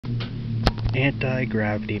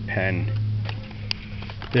anti-gravity pen.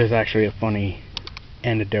 There's actually a funny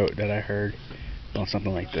anecdote that I heard on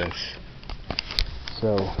something like this.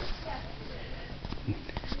 So,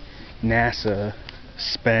 NASA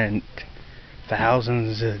spent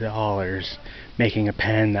thousands of dollars making a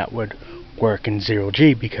pen that would work in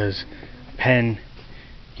 0G because a pen,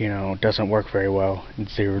 you know, doesn't work very well in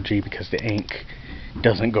 0G because the ink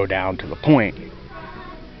doesn't go down to the point.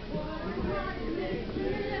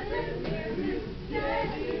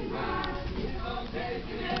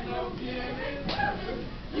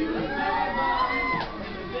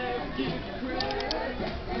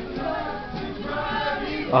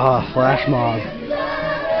 Flash mob.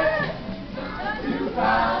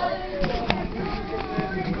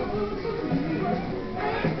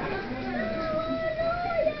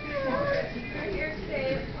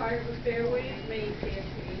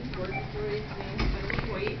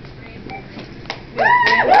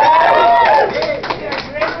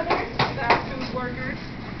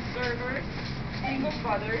 Single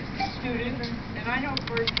mothers, students, and I know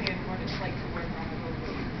firsthand what it's like to work on a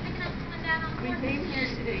roadway. We came here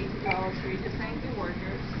today to Dollar Tree to thank the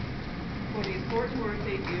workers for the important work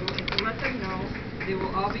they do and to let them know they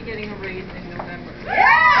will all be getting a raise in November.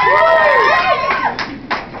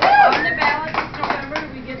 On the ballot this November,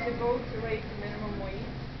 we get to vote to raise the minimum wage.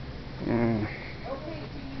 Okay,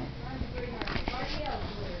 team.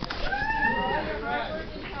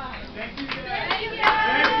 Thank you.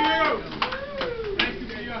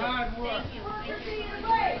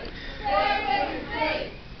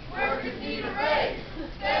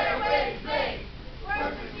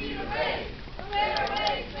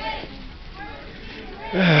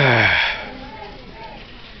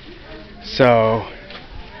 So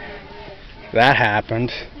that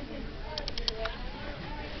happened.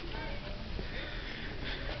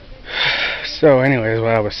 So anyways,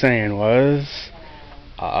 what I was saying was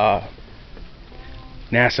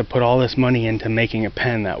NASA put all this money into making a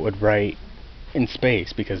pen that would write in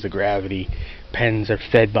space because the gravity pens are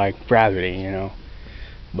fed by gravity, you know.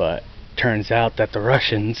 But turns out that the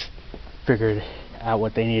Russians figured out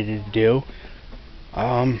what they needed to do.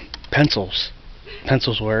 Pencils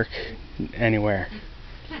work anywhere.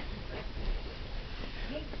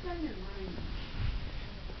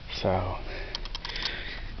 So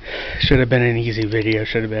should have been an easy video,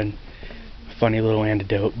 should have been a funny little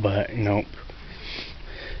anecdote, but nope.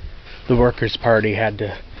 The Workers' Party had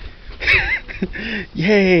to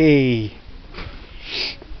yay!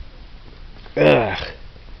 Ugh.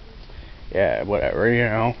 Yeah, whatever, you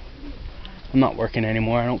know. I'm not working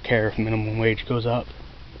anymore. I don't care if minimum wage goes up.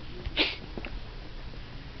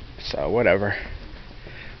 So, whatever.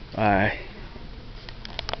 Bye.